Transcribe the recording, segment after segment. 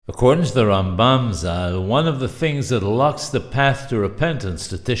According to the Rambam Zal, one of the things that locks the path to repentance,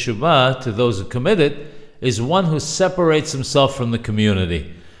 to teshuvah, to those who commit it, is one who separates himself from the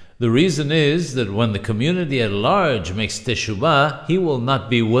community. The reason is that when the community at large makes teshuvah, he will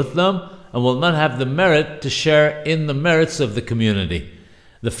not be with them and will not have the merit to share in the merits of the community.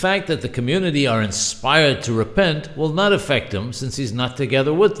 The fact that the community are inspired to repent will not affect him, since he's not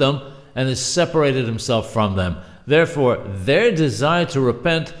together with them and has separated himself from them. Therefore, their desire to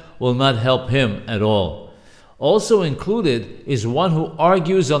repent will not help him at all. Also included is one who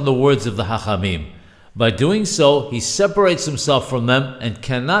argues on the words of the Hachamim. By doing so, he separates himself from them and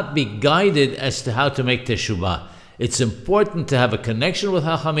cannot be guided as to how to make teshuvah. It's important to have a connection with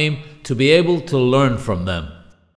Hachamim to be able to learn from them.